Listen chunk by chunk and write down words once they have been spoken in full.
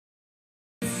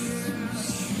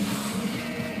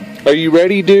Are you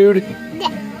ready, dude?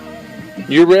 Yeah.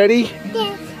 You ready?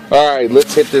 Yes. Alright,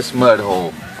 let's hit this mud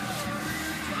hole.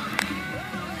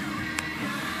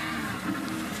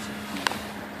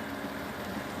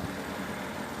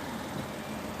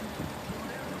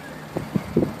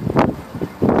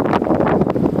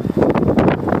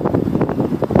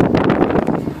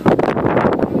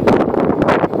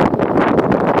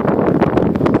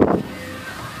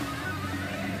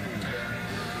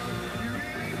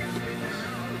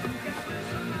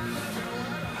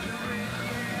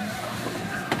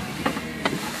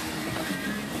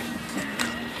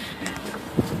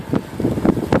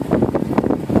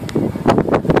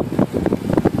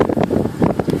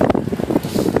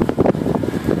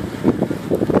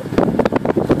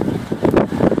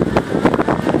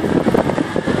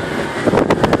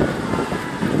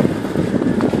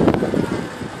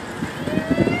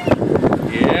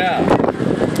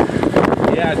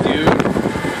 Yeah, dude.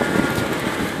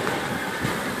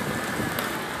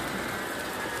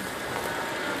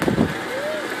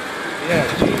 Yeah,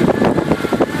 Jeep.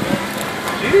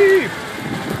 Jeep.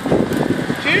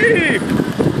 Jeep.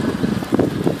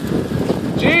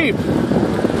 Jeep.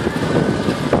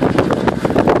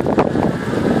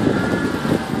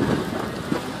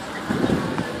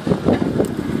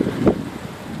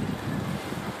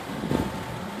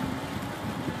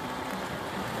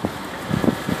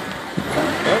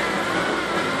 Oh.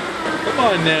 Come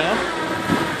on now.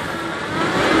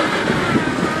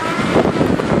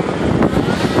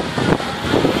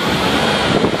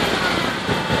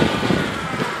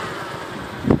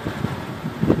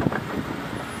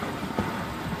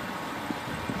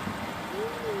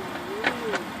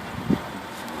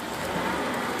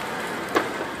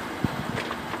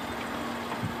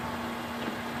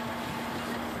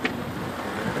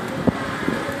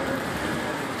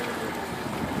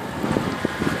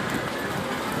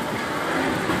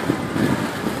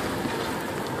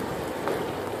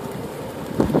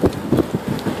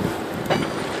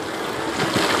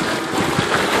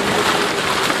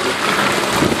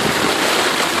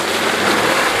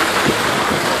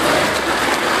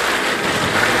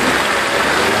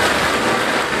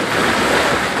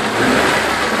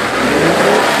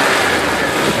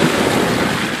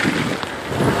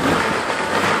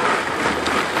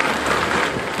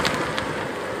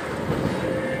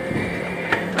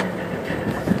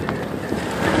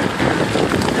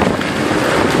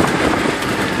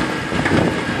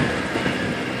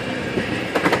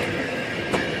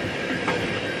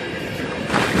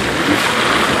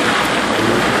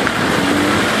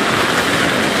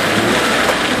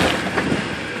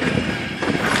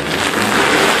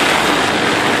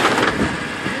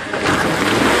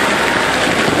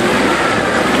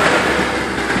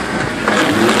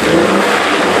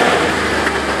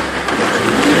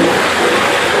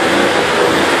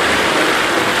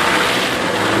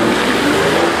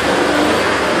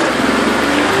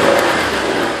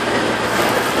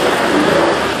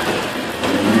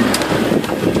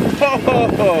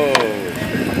 Oh!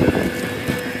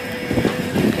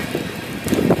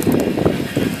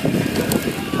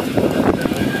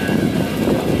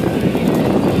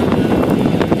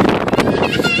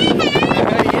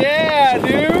 Yeah,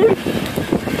 dude!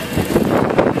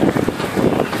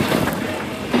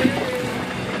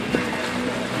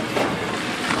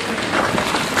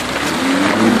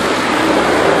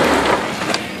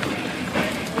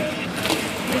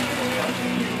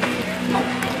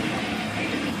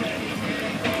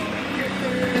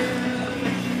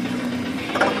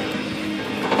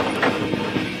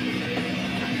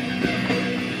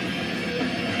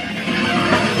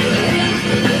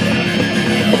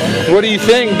 What do you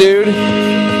think, dude?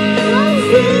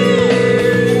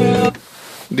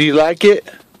 Do you like it?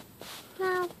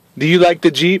 No. Do you like the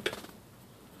Jeep?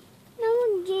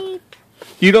 No Jeep.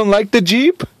 You don't like the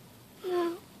Jeep?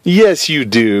 No. Yes, you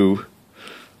do.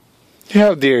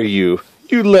 How dare you?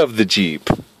 You love the Jeep.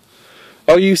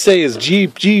 All you say is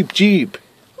Jeep, Jeep, Jeep.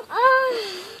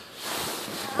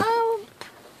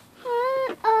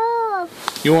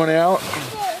 You want out?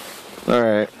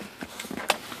 Alright.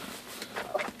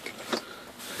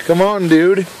 Come on,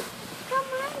 dude. Come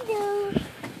on, dude.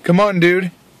 Come on,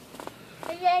 dude.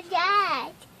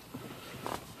 Dad.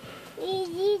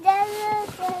 Easy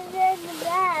does the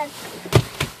back.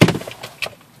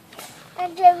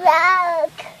 And the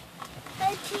rock.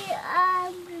 And the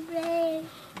arm the brain.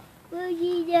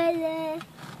 Easy does it.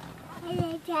 And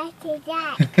the jack.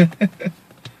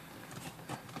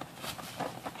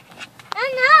 Oh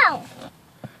no!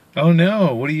 Oh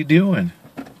no, what are you doing?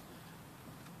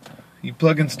 You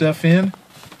plugging stuff in?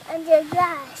 And the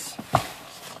grass.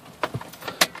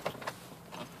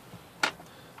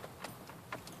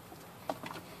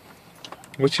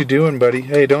 What you doing, buddy?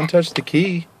 Hey, don't touch the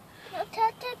key. Don't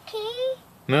touch the key.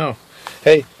 No.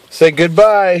 Hey, say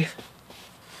goodbye.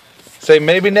 Say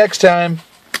maybe next time.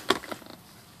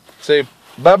 Say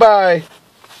bye-bye.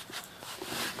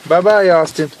 Bye-bye,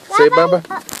 Austin. Say bye-bye.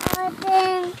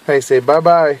 Austin. Hey, say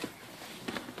bye-bye.